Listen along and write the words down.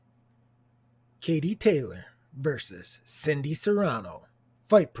Katie Taylor versus Cindy Serrano.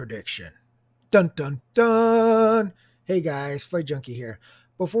 Fight prediction. Dun dun dun! Hey guys, Fight Junkie here.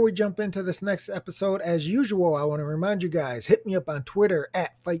 Before we jump into this next episode, as usual, I want to remind you guys, hit me up on Twitter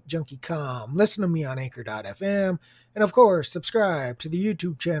at FightJunkieCom, listen to me on Anchor.fm, and of course, subscribe to the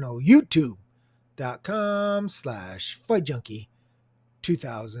YouTube channel,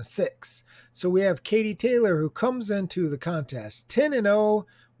 youtube.com/FightJunkie2006. So we have Katie Taylor, who comes into the contest 10-0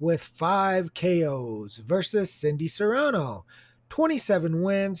 with 5 KOs versus Cindy Serrano. 27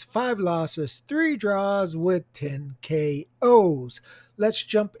 wins, 5 losses, 3 draws with 10 KOs. Let's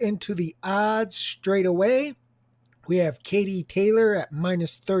jump into the odds straight away. We have Katie Taylor at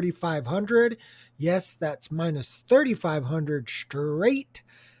minus 3,500. Yes, that's minus 3,500 straight.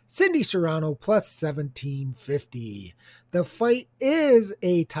 Cindy Serrano plus 1,750. The fight is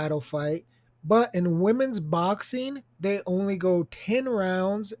a title fight, but in women's boxing, they only go 10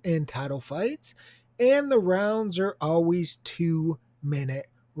 rounds in title fights, and the rounds are always 2-minute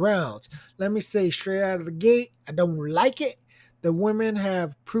rounds. Let me say straight out of the gate, I don't like it. The women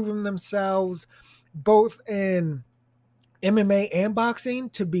have proven themselves both in MMA and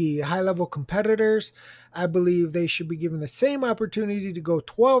boxing to be high-level competitors. I believe they should be given the same opportunity to go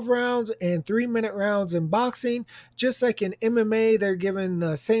 12 rounds and 3-minute rounds in boxing. Just like in MMA, they're given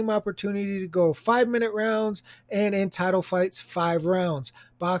the same opportunity to go 5-minute rounds, and in title fights, 5 rounds.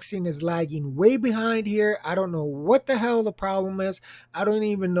 Boxing is lagging way behind here. I don't know what the hell the problem is. I don't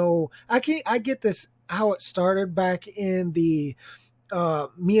even know. I get this, how it started back in the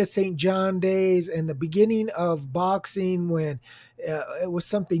Mia St. John days and the beginning of boxing, when it was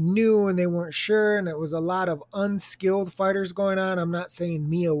something new and they weren't sure, and it was a lot of unskilled fighters going on. I'm not saying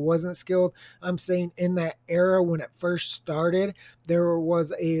Mia wasn't skilled. I'm saying in that era when it first started, there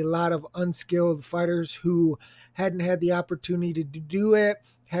was a lot of unskilled fighters who hadn't had the opportunity to do it,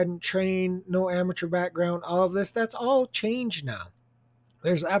 hadn't trained, no amateur background, all of this. That's all changed now.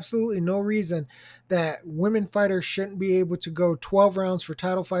 There's absolutely no reason that women fighters shouldn't be able to go 12 rounds for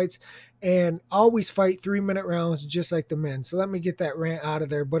title fights and always fight 3-minute rounds just like the men. So let me get that rant out of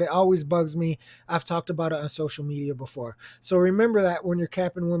there, but it always bugs me. I've talked about it on social media before. So remember that when you're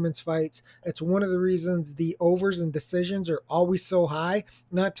capping women's fights, it's one of the reasons the overs and decisions are always so high,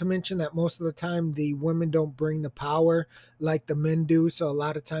 not to mention that most of the time the women don't bring the power like the men do. So a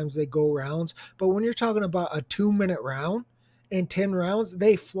lot of times they go rounds. But when you're talking about a 2-minute round, in 10 rounds,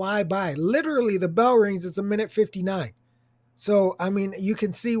 they fly by. Literally, the bell rings, it's 1:59. So, I mean, you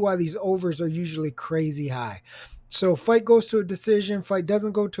can see why these overs are usually crazy high. So, fight goes to a decision. Fight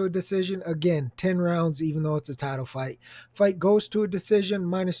doesn't go to a decision. Again, 10 rounds, even though it's a title fight. Fight goes to a decision,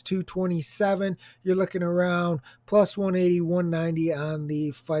 minus 227. You're looking around plus 180, 190 on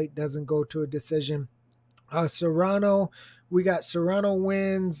the fight doesn't go to a decision. Serrano, we got Serrano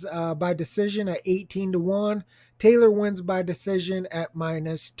wins by decision at 18-1. Taylor wins by decision at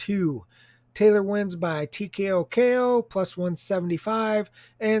minus 2. Taylor wins by TKO KO plus 175,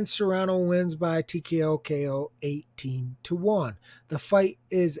 and Serrano wins by TKO KO 18-1. The fight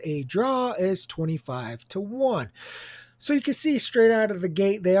is a draw, is 25-1. So you can see straight out of the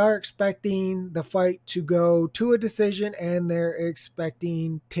gate, they are expecting the fight to go to a decision, and they're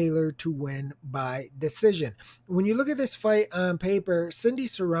expecting Taylor to win by decision. When you look at this fight on paper, Cindy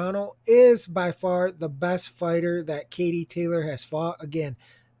Serrano is by far the best fighter that Katie Taylor has fought. Again,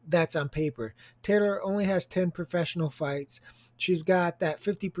 that's on paper. Taylor only has 10 professional fights. She's got that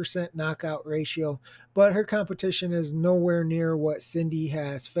 50% knockout ratio, but her competition is nowhere near what Cindy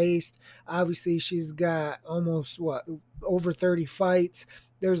has faced. Obviously, she's got almost, over 30 fights.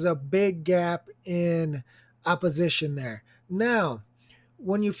 There's a big gap in opposition there. Now,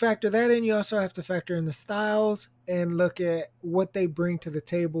 when you factor that in, you also have to factor in the styles and look at what they bring to the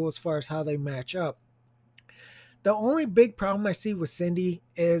table as far as how they match up. The only big problem I see with Cindy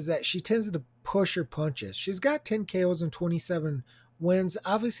is that she tends to push her punches. She's got 10 KOs and 27 wins.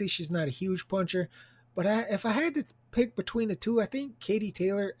 Obviously, she's not a huge puncher, but if I had to pick between the two, I think Katie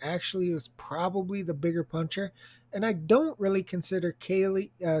Taylor actually was probably the bigger puncher, and I don't really consider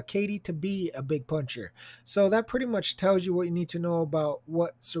Katie to be a big puncher. So that pretty much tells you what you need to know about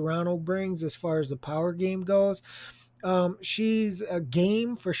what Serrano brings as far as the power game goes. She's a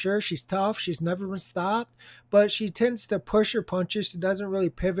game for sure. She's tough. She's never been stopped, but she tends to push her punches. She doesn't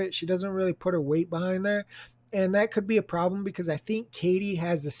really pivot. She doesn't really put her weight behind there. And that could be a problem because I think Katie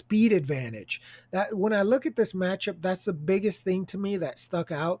has the speed advantage. That when I look at this matchup, that's the biggest thing to me that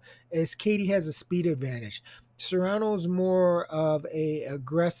stuck out is Katie has a speed advantage. Serrano's more of a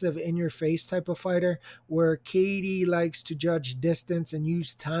aggressive in your face type of fighter, where Katie likes to judge distance and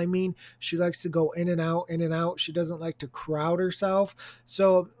use timing. She likes to go in and out, in and out. She doesn't like to crowd herself.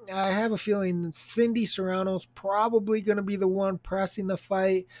 So I have a feeling that Cindy Serrano's probably going to be the one pressing the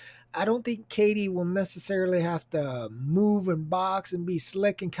fight. I don't think Katie will necessarily have to move and box and be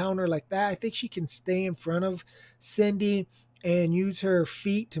slick and counter like that. I think she can stay in front of Cindy and use her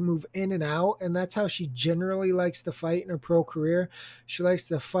feet to move in and out. And that's how she generally likes to fight in her pro career. She likes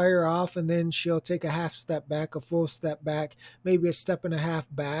to fire off and then she'll take a half step back, a full step back, maybe a step and a half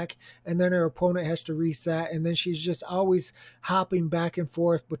back. And then her opponent has to reset. And then she's just always hopping back and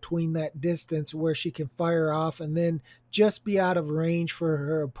forth between that distance where she can fire off and then just be out of range for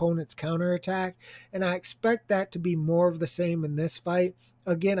her opponent's counterattack. And I expect that to be more of the same in this fight.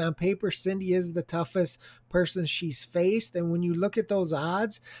 Again, on paper, Cindy is the toughest person she's faced. And when you look at those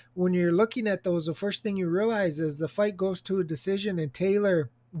odds, when you're looking at those, the first thing you realize is the fight goes to a decision and Taylor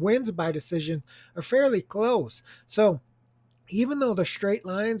wins by decision are fairly close. So even though the straight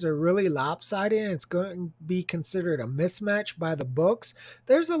lines are really lopsided and it's going to be considered a mismatch by the books,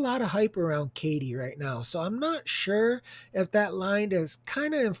 there's a lot of hype around Katie right now. So I'm not sure if that line is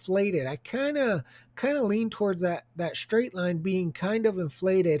kind of inflated. I kind of lean towards that straight line being kind of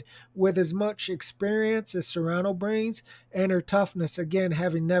inflated with as much experience as Serrano brings and her toughness, again,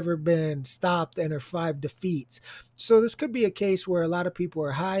 having never been stopped in her 5 defeats. So this could be a case where a lot of people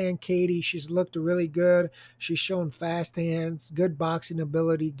are high on Katie. She's looked really good. She's shown fast hands, good boxing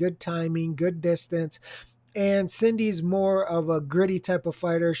ability, good timing, good distance. And Cindy's more of a gritty type of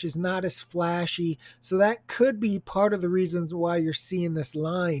fighter. She's not as flashy. So that could be part of the reasons why you're seeing this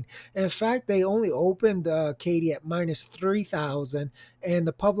line. And in fact, they only opened Katie at minus 3,000 and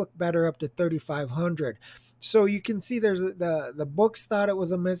the public bet her up to 3,500. So you can see there's the books thought it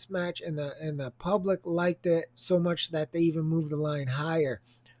was a mismatch and the public liked it so much that they even moved the line higher.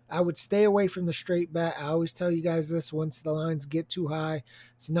 I would stay away from the straight bet. I always tell you guys this: once the lines get too high,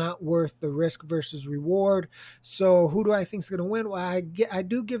 it's not worth the risk versus reward. So who do I think is going to win? Well, I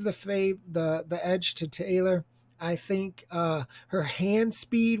do give the edge to Taylor. I think her hand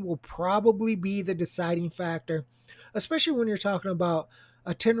speed will probably be the deciding factor, especially when you're talking about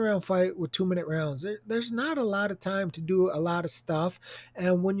a 10-round fight with 2-minute rounds. There's not a lot of time to do a lot of stuff.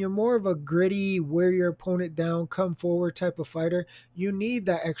 And when you're more of a gritty, wear your opponent down, come forward type of fighter, you need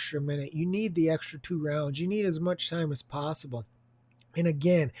that extra minute. You need the extra 2 rounds. You need as much time as possible. And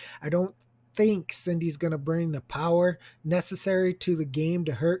again, I don't think Cindy's going to bring the power necessary to the game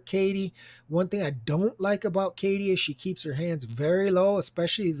to hurt Katie. One thing I don't like about Katie is she keeps her hands very low,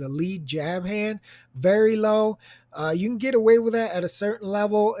 especially the lead jab hand, very low. You can get away with that at a certain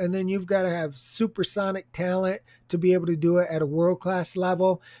level, and then you've got to have supersonic talent to be able to do it at a world-class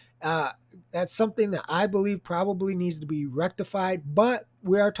level. That's something that I believe probably needs to be rectified, but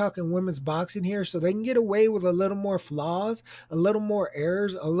we are talking women's boxing here, so they can get away with a little more flaws, a little more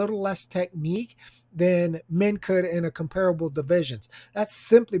errors, a little less technique than men could in a comparable divisions. That's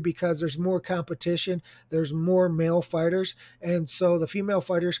simply because there's more competition, there's more male fighters, and so the female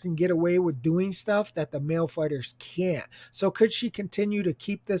fighters can get away with doing stuff that the male fighters can't. So could she continue to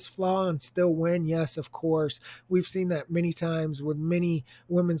keep this flaw and still win? Yes, of course. We've seen that many times with many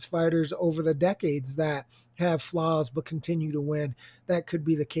women's fighters over the decades that have flaws but continue to win. That could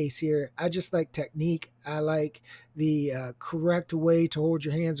be the case here. I just like technique. I like the correct way to hold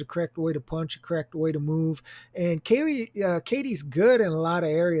your hands, a correct way to punch, a correct way to move. And Katie's good in a lot of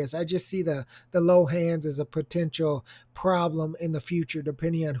areas. I just see the low hands as a potential problem in the future,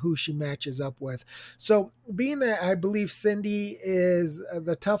 depending on who she matches up with. So being that I believe Cindy is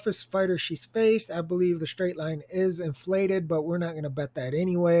the toughest fighter she's faced, I believe the straight line is inflated, but we're not going to bet that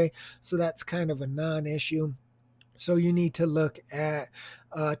anyway. So that's kind of a non-issue. So you need to look at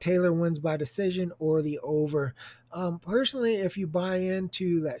Taylor wins by decision or the over. Personally, if you buy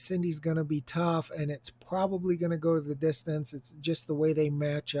into that Cindy's going to be tough and it's probably going to go to the distance, it's just the way they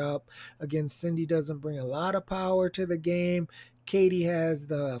match up. Again, Cindy doesn't bring a lot of power to the game. Katie has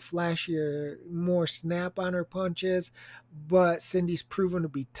the flashier, more snap on her punches, but Cindy's proven to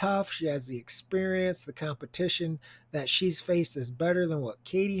be tough. She has the experience, the competition that she's faced is better than what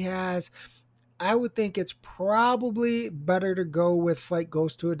Katie has. I would think it's probably better to go with fight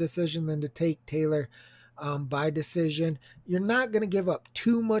goes to a decision than to take Taylor by decision. You're not going to give up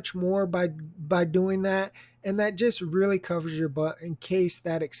too much more by doing that, and that just really covers your butt in case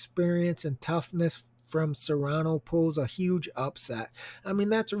that experience and toughness from Serrano pulls a huge upset. I mean,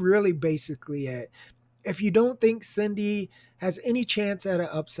 that's really basically it. If you don't think Cindy has any chance at an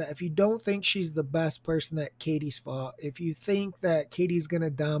upset, if you don't think she's the best person that Katie's fought, if you think that Katie's going to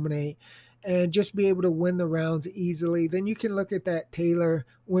dominate, and just be able to win the rounds easily, then you can look at that Taylor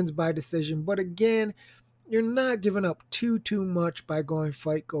wins by decision. But again, you're not giving up too much by going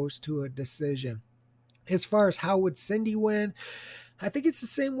fight goes to a decision. As far as how would Cindy win, I think it's the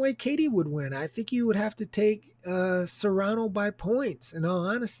same way Katie would win. I think you would have to take Serrano by points. In all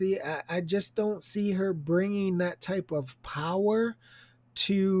honesty, I just don't see her bringing that type of power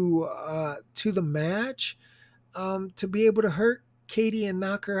to the match to be able to hurt Katie and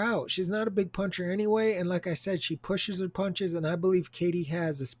knock her out. She's not a big puncher anyway, and like I said, she pushes her punches, and I believe Katie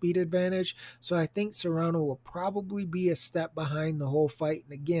has a speed advantage, so I think Serrano will probably be a step behind the whole fight,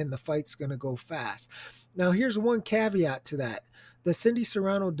 and again, the fight's going to go fast. Now, here's one caveat to that. The Cindy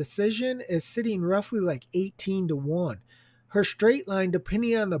Serrano decision is sitting roughly like 18-1. Her straight line,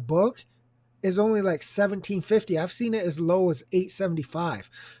 depending on the book, is only like 1750. I've seen it as low as 875.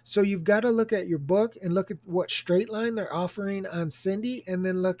 So you've got to look at your book and look at what straight line they're offering on Cindy, and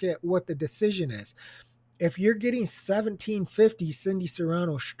then look at what the decision is. If you're getting 1750 Cindy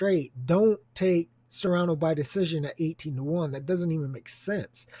Serrano straight, don't take Serrano by decision at 18-1. That doesn't even make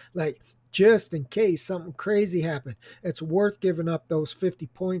sense. Like, just in case something crazy happened, it's worth giving up those 50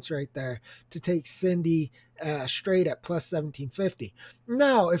 points right there to take Cindy straight at plus 1750.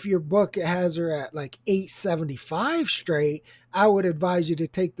 Now, if your book has her at like 875 straight, I would advise you to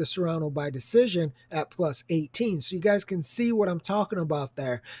take the Serrano by decision at plus 18. So you guys can see what I'm talking about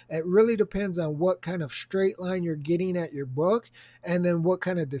there. It really depends on what kind of straight line you're getting at your book, and then what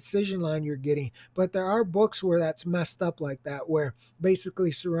kind of decision line you're getting. But there are books where that's messed up like that, where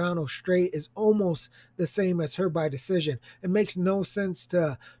basically Serrano straight is almost the same as her by decision. It makes no sense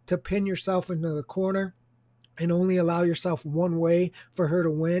to pin yourself into the corner and only allow yourself one way for her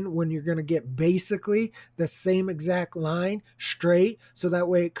to win when you're going to get basically the same exact line straight, so that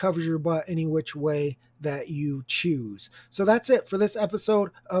way it covers your butt any which way that you choose. So that's it for this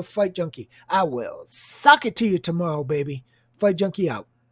episode of Fight Junkie. I will suck it to you tomorrow, baby. Fight Junkie out.